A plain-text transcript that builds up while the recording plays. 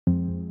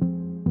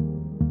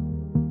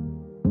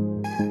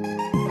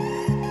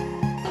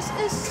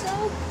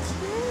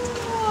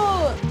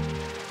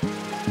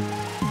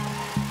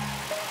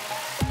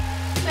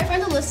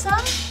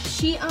Melissa,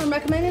 she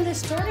recommended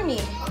this store to me.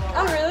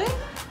 Oh, really?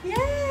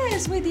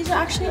 Yes, wait, these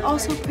are actually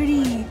also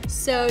pretty.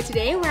 So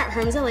today we're at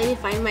Hermes LA to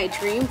find my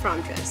dream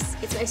prom dress.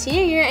 It's my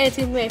senior year and it's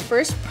gonna be my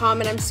first prom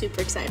and I'm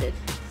super excited.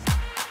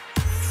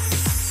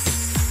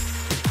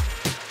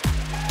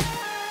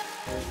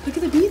 Look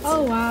at the beads.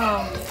 Oh,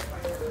 wow.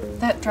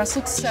 That dress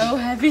looks so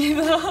heavy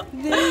though.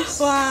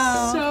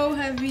 Wow. So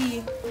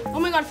heavy. Oh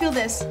my God, feel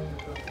this.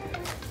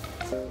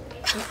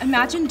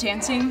 Imagine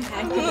dancing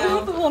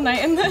the whole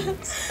night in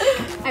this.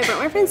 I brought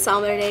my friend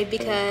Salma today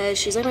because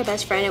she's like my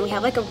best friend and we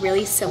have like a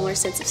really similar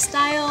sense of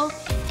style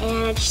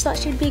and I just thought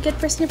she'd be a good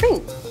person to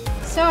bring.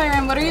 So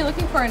Airam, what are you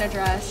looking for in a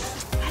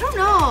dress? I don't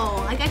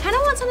know. Like I kind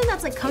of want something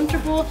that's like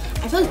comfortable.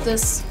 I feel like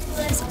this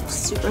is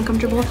super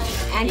uncomfortable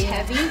and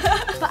heavy.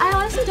 But I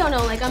honestly don't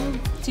know. Like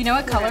Do you know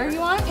what color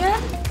you want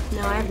yet?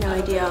 No, I have no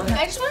idea.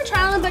 I just want to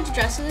try on a bunch of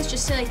dresses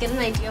just to like get an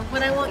idea of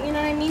what I want, you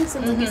know what I mean?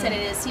 Since like you said,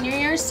 it is senior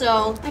year,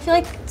 so I feel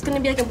like it's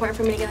gonna be like important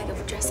for me to get like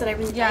a dress that I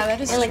really like.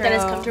 That is and like true. that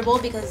is comfortable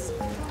because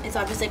it's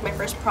obviously like my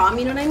first prom,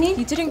 you know what I mean?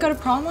 You didn't go to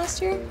prom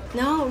last year?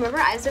 No, remember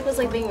Isaac was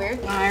like being weird?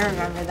 Oh, I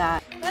remember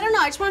that. I don't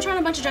know, I just want to try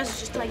on a bunch of dresses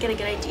just to like get a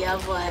good idea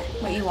of what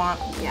you want.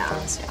 Yeah.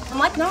 I'm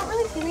like not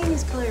really feeling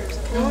these colors.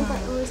 Like, I want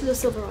like the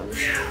silver ones.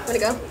 Wanna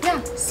go?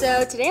 Yeah.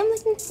 So today I'm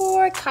looking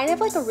for kind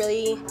of like a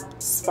really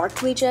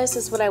sparkly dress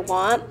is what I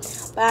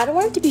want. But I don't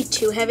want it to be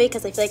too heavy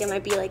because I feel like it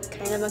might be like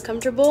kind of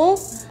uncomfortable.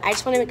 I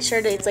just want to make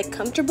sure that it's like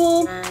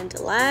comfortable and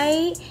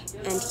light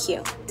and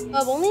cute.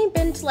 I've only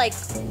been to like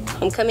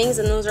homecomings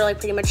and those are like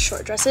pretty much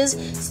short dresses.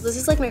 So this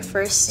is like my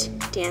first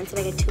dance that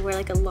I get to wear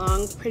like a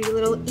long, pretty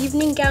little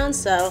evening gown.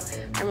 So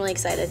I'm really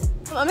excited.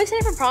 I'm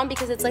excited for prom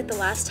because it's like the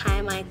last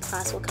time my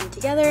class will come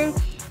together.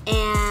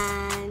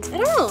 And I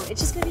don't know, it's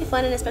just gonna be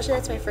fun and especially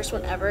that's my first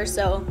one ever.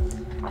 So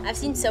I've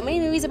seen so many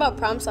movies about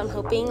prom, so I'm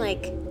hoping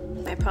like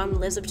my prom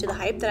lives up to the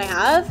hype that I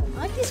have. I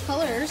like these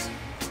colors.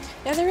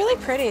 Yeah, they're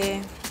really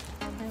pretty.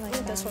 I like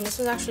this one. This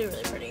one's actually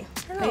really pretty.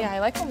 Oh, yeah, I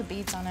like all the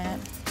beads on it.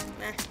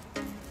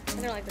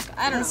 I don't like this.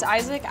 I don't know. Has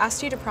Isaac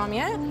asked you to prom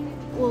yet?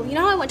 Well, you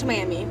know how I went to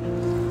Miami?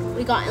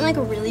 We got in like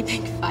a really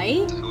big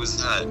fight. Who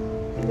was that?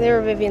 They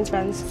were Vivian's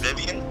friends.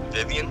 Vivian?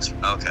 Vivian's?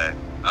 Okay.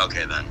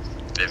 Okay then.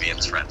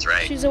 Vivian's friends,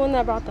 right? She's the one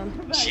that brought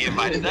them. She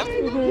invited them?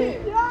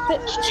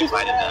 She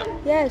invited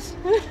them? Yes.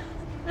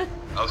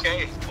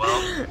 Okay,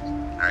 well,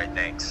 alright,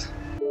 thanks.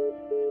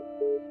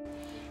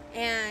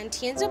 And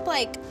he ends up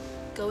like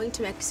going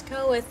to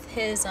Mexico with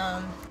his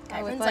guy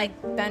With friends,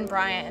 like Ben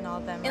Bryant and all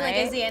of them, and right?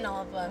 like Izzy and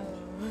all of them.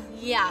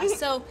 Yeah,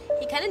 so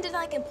he kind of did that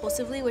like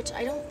impulsively, which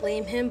I don't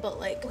blame him, but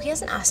like he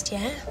hasn't asked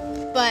yet.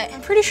 But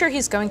I'm pretty sure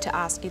he's going to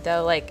ask you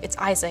though. Like it's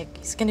Isaac.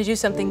 He's gonna do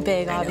something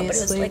big, I know, obviously. but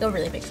it was like a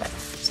really big fight.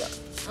 So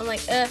I'm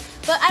like,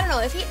 but I don't know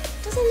if he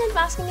doesn't end up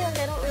asking me. Like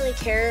I don't really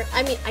care.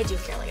 I mean, I do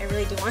care. Like I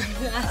really do want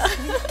him to ask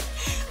me.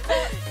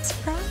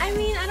 But I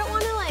mean, I don't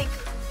want to like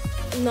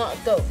not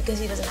go because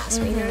he doesn't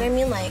ask me. You know what I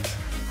mean? Like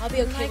I'll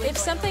be okay. Like, with if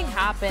something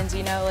happens,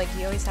 you know, like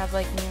you always have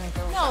like new and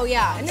girls. No,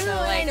 yeah, no,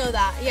 like, I know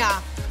that.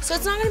 Yeah. So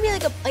it's not gonna be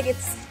like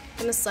it's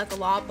gonna suck a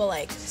lot, but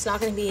like it's not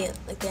gonna be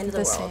like the end of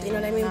the world. You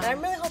know what I mean? But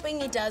I'm really hoping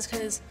he does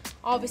because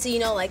obviously, you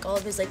know, like all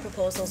of his like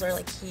proposals are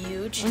like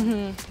huge.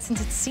 Since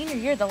it's senior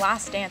year, the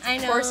last dance,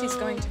 of course he's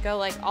going to go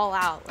like all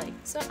out. Like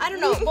so, I don't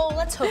know. Well,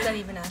 let's hope that he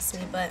even asks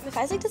me. But if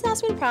Isaac doesn't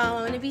ask me to prom,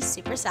 I'm gonna be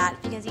super sad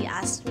because he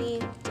asked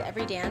me to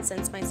every dance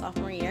since my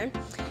sophomore year.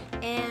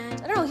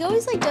 And I don't know, he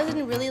always like does it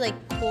in really like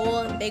cool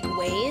and big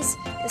ways,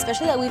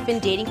 especially that we've been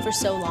dating for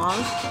so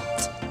long.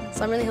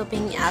 So I'm really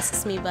hoping he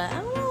asks me, but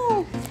I don't know.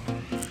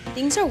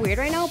 Things are weird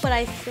right now, but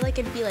I feel like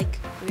it'd be like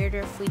weirder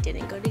if we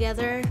didn't go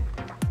together.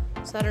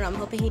 So I don't know, I'm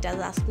hoping he does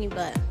ask me,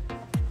 but.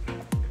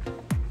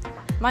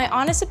 My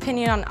honest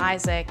opinion on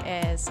Isaac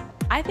is,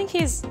 I think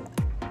he's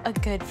a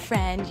good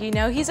friend, you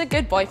know? He's a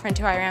good boyfriend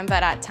to Airam,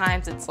 but at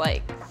times it's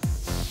like,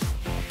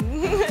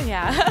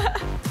 yeah.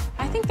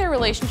 I think their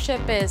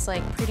relationship is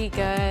like pretty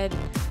good,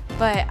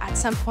 but at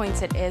some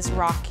points it is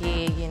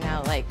rocky, you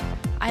know, like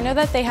I know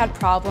that they had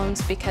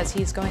problems because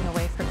he's going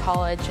away for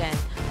college and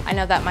I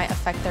know that might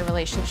affect their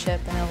relationship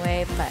in a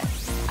way, but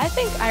I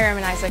think Airam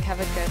and Isaac have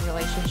a good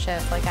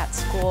relationship, like at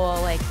school,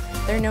 like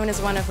they're known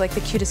as one of like the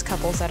cutest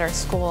couples at our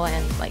school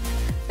and like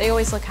they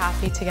always look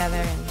happy together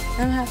and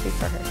I'm happy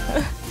for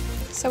her.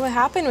 So what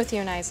happened with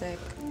you and Isaac?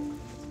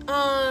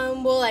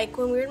 Well, like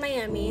when we were in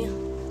Miami,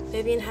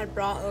 Vivian had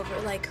brought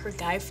over like her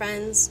guy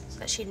friends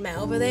that she'd met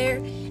over there,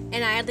 and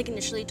I had like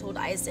initially told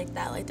Isaac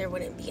that like there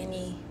wouldn't be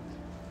any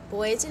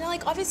boys, you know,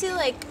 like obviously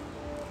like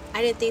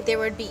I didn't think there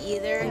would be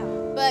either,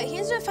 but he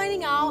ended up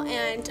finding out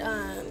and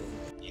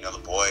You know,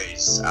 the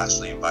boys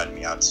actually invited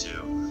me out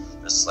to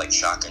this like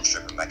shotgun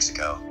trip in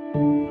Mexico.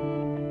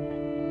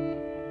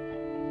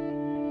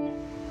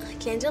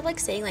 he ended up like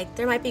saying like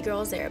there might be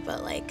girls there,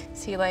 but like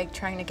Is he like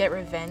trying to get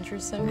revenge or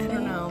something? I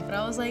don't know, but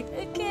I was like,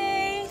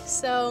 okay.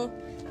 So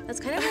that's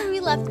kind of where we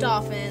left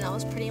off, and that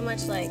was pretty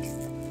much like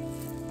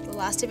the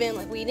last event.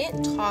 Like we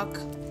didn't talk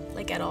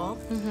like at all.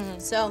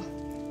 So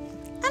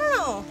I don't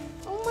know.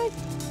 Oh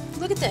my,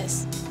 look at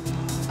this.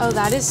 Oh,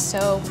 that is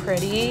so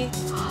pretty.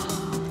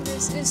 It is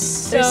This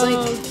is There's so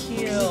like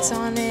cute. beads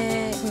on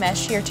it.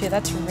 Mesh here too.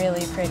 That's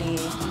really pretty.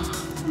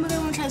 Oh my god, I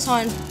want to try this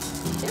on.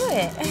 Do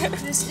it.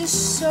 This is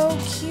so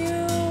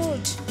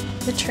cute.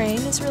 The train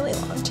is really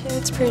long too.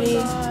 It's pretty.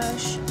 Oh my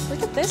gosh.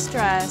 Look at this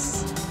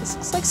dress. This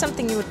looks like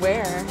something you would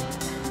wear.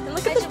 And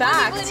look at the What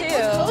back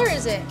color too.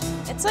 is it?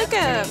 It's like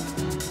a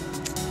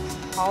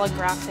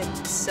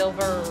holographic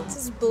silver This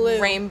is blue.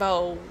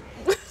 rainbow.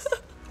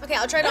 Okay,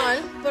 I'll try it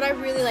on, but I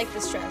really like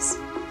this dress.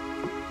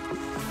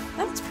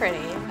 That's pretty.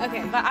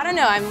 Okay. But I don't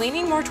know, I'm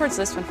leaning more towards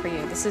this one for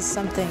you. This is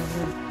something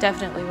you would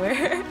definitely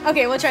wear.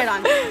 Okay, we'll try it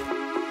on.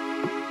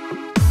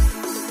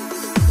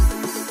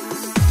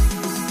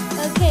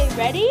 Okay,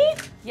 ready?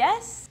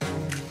 Yes.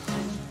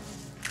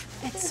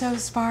 It's so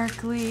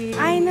sparkly.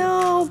 I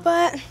know,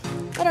 but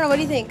I don't know. What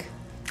do you think?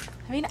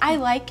 I mean, I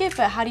like it,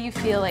 but how do you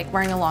feel like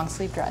wearing a long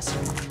sleeve dress?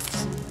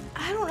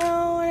 I don't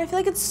know, and I feel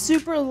like it's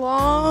super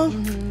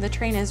long. The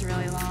train is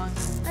really long.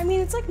 I mean,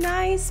 it's like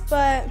nice,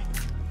 but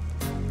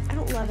I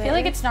don't love it. I feel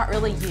like it's not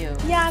really you.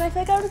 Yeah, and I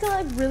feel like I would get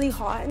like really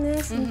hot in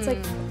this, and it's like,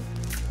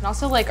 And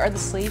also, like, are the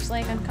sleeves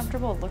like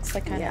uncomfortable? It looks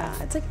like kind yeah,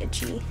 of. it's like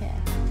itchy. Yeah.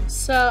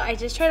 So I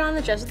just tried on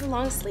the dress with the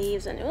long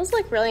sleeves, and it was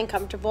like really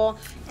uncomfortable.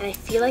 And I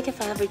feel like if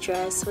I have a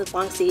dress with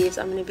long sleeves,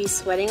 I'm gonna be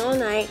sweating all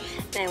night,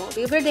 and I won't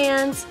be able to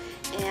dance.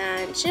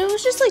 And it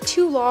was just like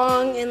too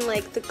long, and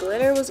like the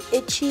glitter was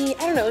itchy. I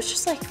don't know. It's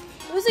just like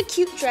it was a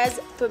cute dress,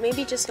 but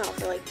maybe just not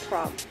for like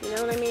prom. You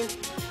know what I mean?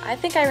 I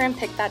think Airam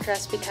picked that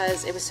dress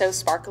because it was so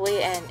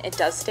sparkly and it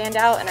does stand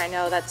out, and I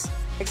know that's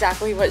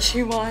exactly what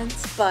she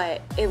wants,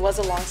 but it was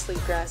a long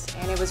sleeve dress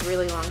and it was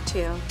really long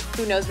too.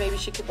 Who knows, maybe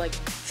she could like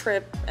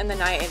trip in the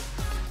night, and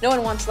no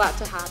one wants that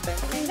to happen.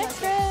 Next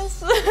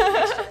dress.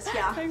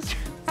 Yeah.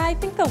 I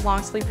think the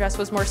long sleeve dress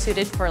was more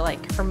suited for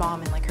like her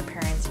mom and like her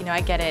parents. You know,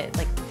 I get it,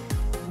 like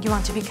you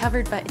want to be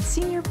covered, but it's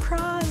senior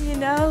prom, you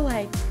know,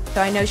 like.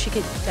 So I know she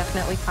could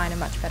definitely find a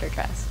much better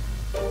dress.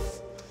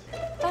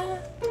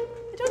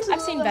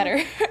 I've seen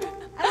better.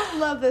 I don't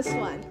love this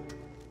one.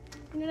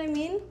 You know what I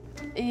mean?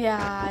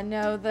 Yeah,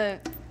 no, the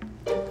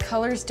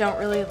colors don't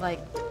really like.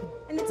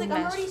 And it's like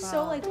I'm mesh already so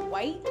well. like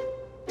white.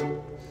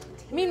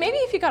 I mean, maybe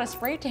if you got a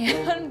spray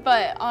tan,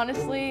 but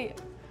honestly,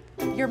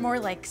 you're more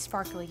like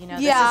sparkly, you know?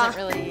 Yeah. This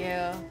isn't really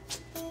you.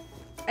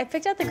 I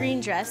picked out the green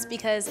dress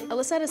because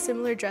Alyssa had a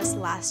similar dress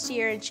last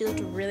year and she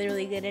looked really,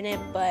 really good in it,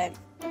 but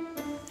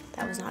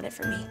that was not it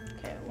for me.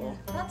 Okay, well,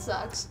 That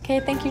sucks. okay,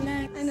 thank you,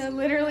 next. I know,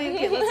 literally.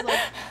 Okay, let's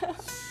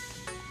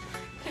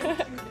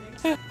look.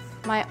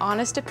 My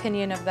honest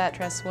opinion of that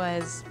dress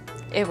was,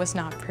 it was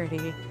not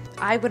pretty.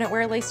 I wouldn't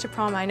wear lace to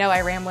prom. I know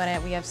Airam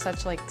wouldn't. We have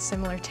such like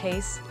similar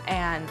tastes,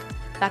 and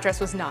that dress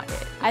was not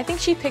it. I think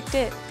she picked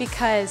it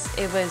because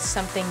it was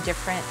something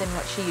different than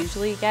what she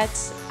usually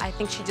gets. I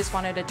think she just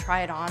wanted to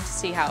try it on to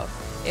see how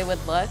it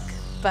would look,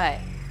 but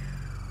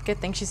good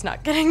thing she's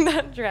not getting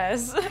that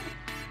dress.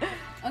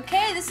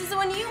 Okay, this is the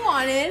one you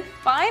wanted.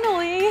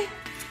 Finally!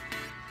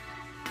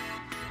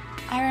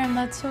 Airam,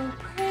 that's so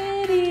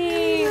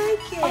pretty. I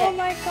like it. Oh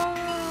my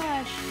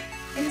gosh.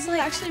 It's like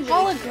actually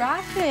really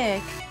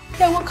Holographic.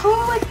 Yeah, what color,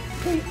 like,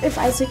 if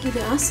Isaac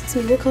even asks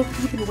me, what color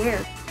do you even wear?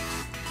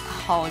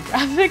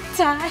 Holographic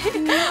tie?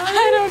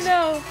 I don't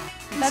know.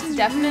 That's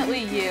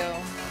definitely you.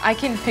 I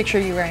can picture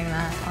you wearing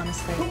that,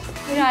 honestly.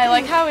 Yeah, I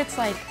like how it's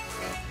like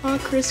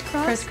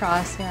Crisscross?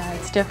 crisscross. Yeah,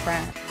 it's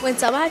different. When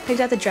Selma had picked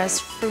out the dress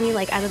for me,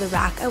 like, out of the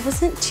rack, I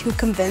wasn't too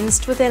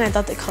convinced with it. I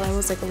thought the color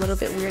was, like, a little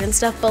bit weird and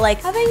stuff. But,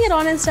 like, having it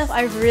on and stuff,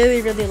 I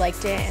really, really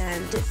liked it.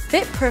 And it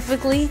fit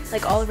perfectly,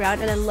 like, all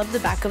around. And I loved the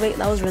back of it.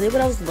 That was really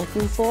what I was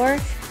looking for.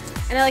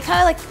 And I like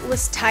how it, like,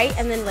 was tight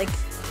and then, like,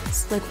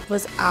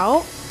 was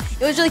out.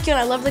 It was really cute. And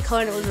I loved the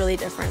color, and it was really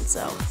different.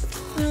 So,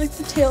 I like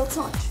the tail. It's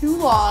not too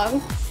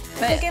long.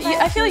 But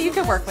I feel like you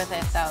could work with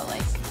it, though,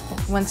 like,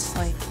 once,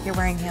 like, you're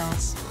wearing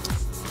heels.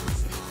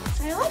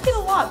 I like it a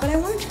lot, but I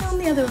want to try on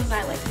the other one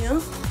that I like, you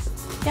know?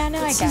 Yeah,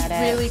 no, This I get is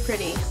it. really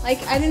pretty.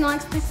 Like, I did not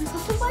expect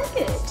myself to like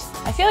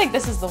it. I feel like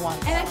this is the one.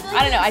 And I feel like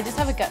I don't know, I just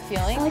have a gut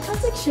feeling. I like how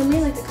it's like shimmery,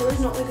 like the color's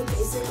not like a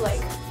basic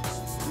like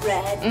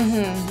red.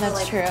 That's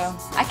like- true.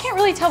 I can't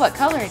really tell what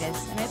color it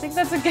is, and I think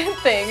that's a good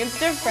thing. It's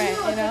different,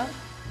 you know?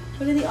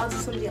 What are the odds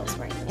of somebody else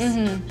wearing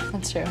this?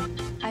 That's true.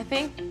 I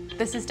think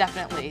this is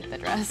definitely the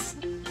dress.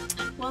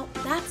 Well,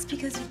 that's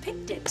because you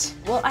picked it.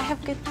 Well, I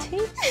have good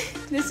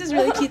taste. This is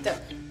really cute though.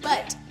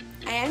 But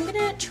I am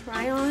gonna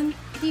try on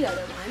the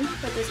other one,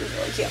 but this is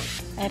really cute.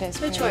 It is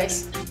Good pretty.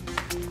 choice.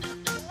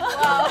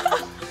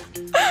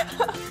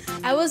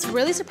 I was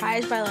really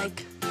surprised by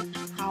like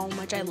how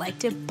much I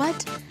liked it,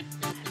 but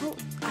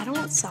I don't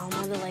want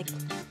Salma to like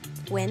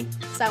win.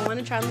 So I want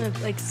to try on the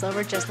like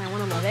silver dress and I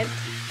want to love it,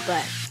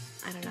 but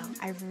I don't know.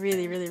 I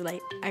really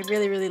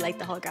like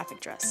the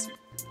holographic dress.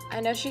 I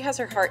know she has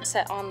her heart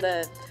set on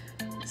the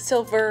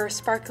silver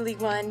sparkly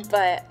one,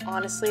 but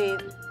honestly,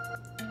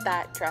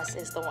 that dress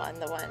is the one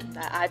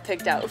that I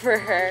picked out for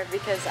her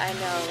because I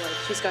know like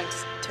she's going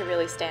to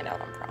really stand out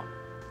on prom.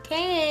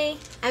 Okay,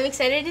 I'm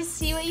excited to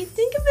see what you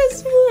think of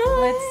this one.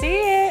 Let's see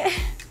it.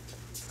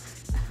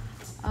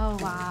 Oh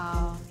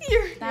wow.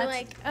 You're That you're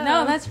like, oh.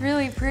 No, that's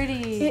really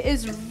pretty. It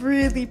is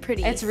really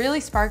pretty. It's really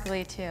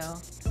sparkly too.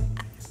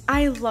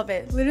 I love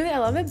it. Literally, I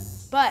love it.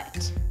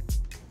 But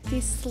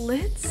these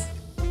slits,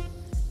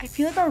 I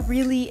feel like are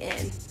really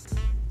in.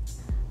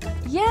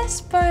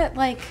 Yes, but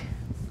like,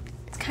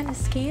 it's kind of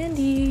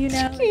scandy, you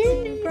know?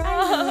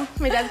 Scandy.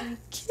 My dad's gonna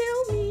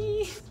kill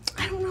me.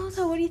 I don't know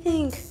though. What do you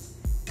think?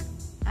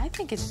 I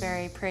think it's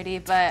very pretty,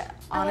 but I like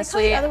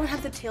honestly, how the other one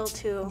had the tail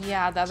too.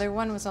 yeah, the other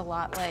one was a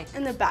lot like.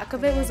 And the back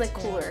of it was like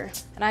cooler.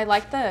 And I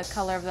like the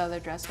color of the other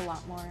dress a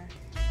lot more.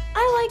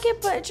 I like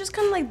it, but it's just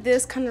kind of like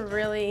this kind of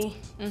really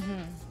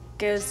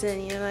goes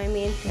in, you know what I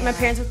mean? Yeah. And my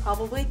parents would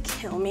probably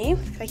kill me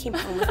if I came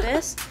home with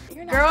this.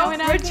 You're not Girl,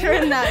 going out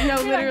return that.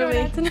 No, You're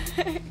literally. not going out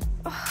tonight.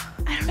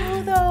 I don't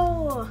know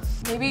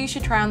though. Maybe you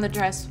should try on the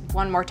dress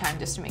one more time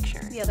just to make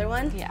sure. The other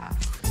one? Yeah.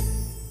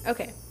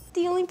 Okay.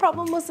 The only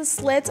problem was the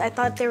slits. I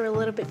thought they were a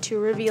little bit too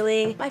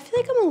revealing. I feel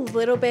like I'm a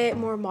little bit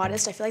more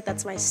modest. I feel like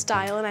that's my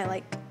style, and I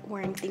like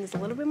wearing things a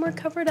little bit more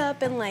covered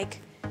up and like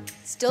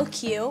still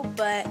cute,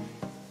 but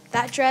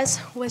that dress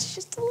was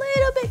just a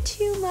little bit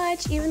too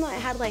much, even though it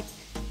had like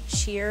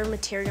sheer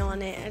material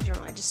in it. I don't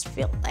know, I just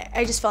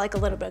felt like a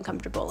little bit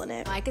uncomfortable in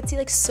it. I could see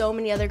like so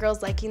many other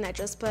girls liking that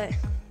dress, but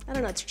I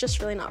don't know, it's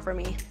just really not for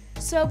me.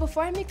 So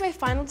before I make my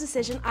final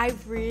decision, I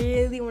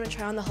really want to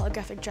try on the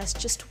holographic dress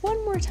just one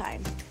more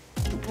time.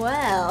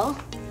 Well,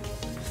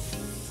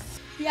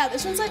 yeah,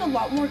 this one's like a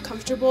lot more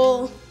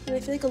comfortable and I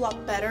feel like a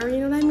lot better, you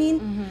know what I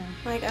mean?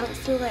 Like I don't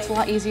feel like... It's a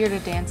lot easier to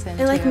dance in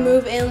and like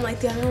move in, like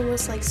the other one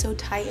was like so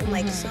tight and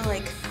like so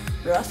like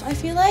rough, I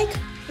feel like.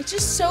 It's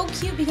just so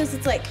cute because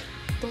it's like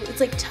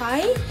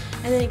tight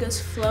and then it goes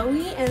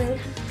flowy and then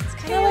it's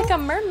kind of like a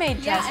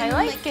mermaid dress. I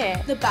like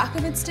it. The back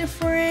of it's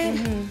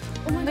different.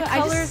 Oh my The god,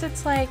 colors,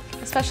 it's like,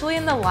 especially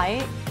in the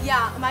light.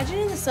 Yeah, imagine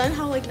in the sun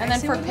how like nice And then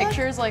for it would look.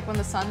 pictures, like when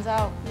the sun's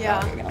out. Yeah.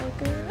 Oh, you're gonna look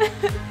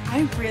good.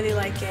 I really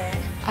like it.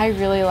 I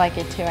really like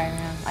it too,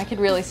 Airam. I could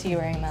really see you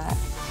wearing that.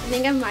 I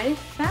think I might have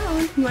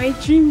found my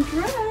dream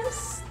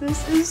dress.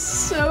 This is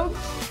so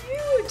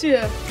cute.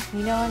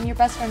 You know, I'm your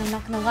best friend. I'm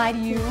not gonna lie to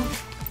you.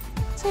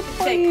 So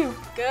for Pick. you.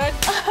 Good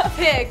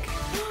pick.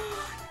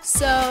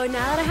 So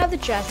now that I have the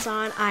dress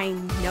on, I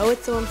know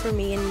it's the one for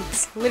me and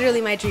it's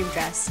literally my dream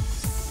dress.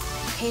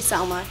 Okay,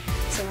 Selma,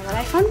 so now that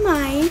I found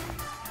mine,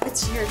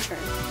 it's your turn.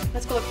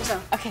 Let's go look for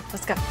some. Okay,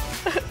 let's go.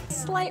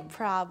 Slight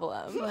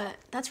problem. But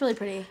that's really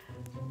pretty.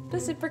 The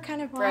zipper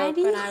kind of broke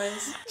when I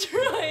was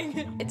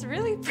trying. It's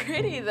really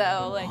pretty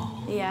though, like.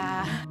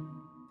 Yeah.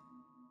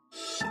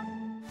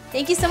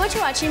 Thank you so much for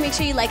watching. Make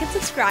sure you like and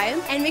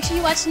subscribe. And make sure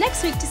you watch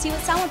next week to see what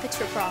Selma picks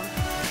for prom.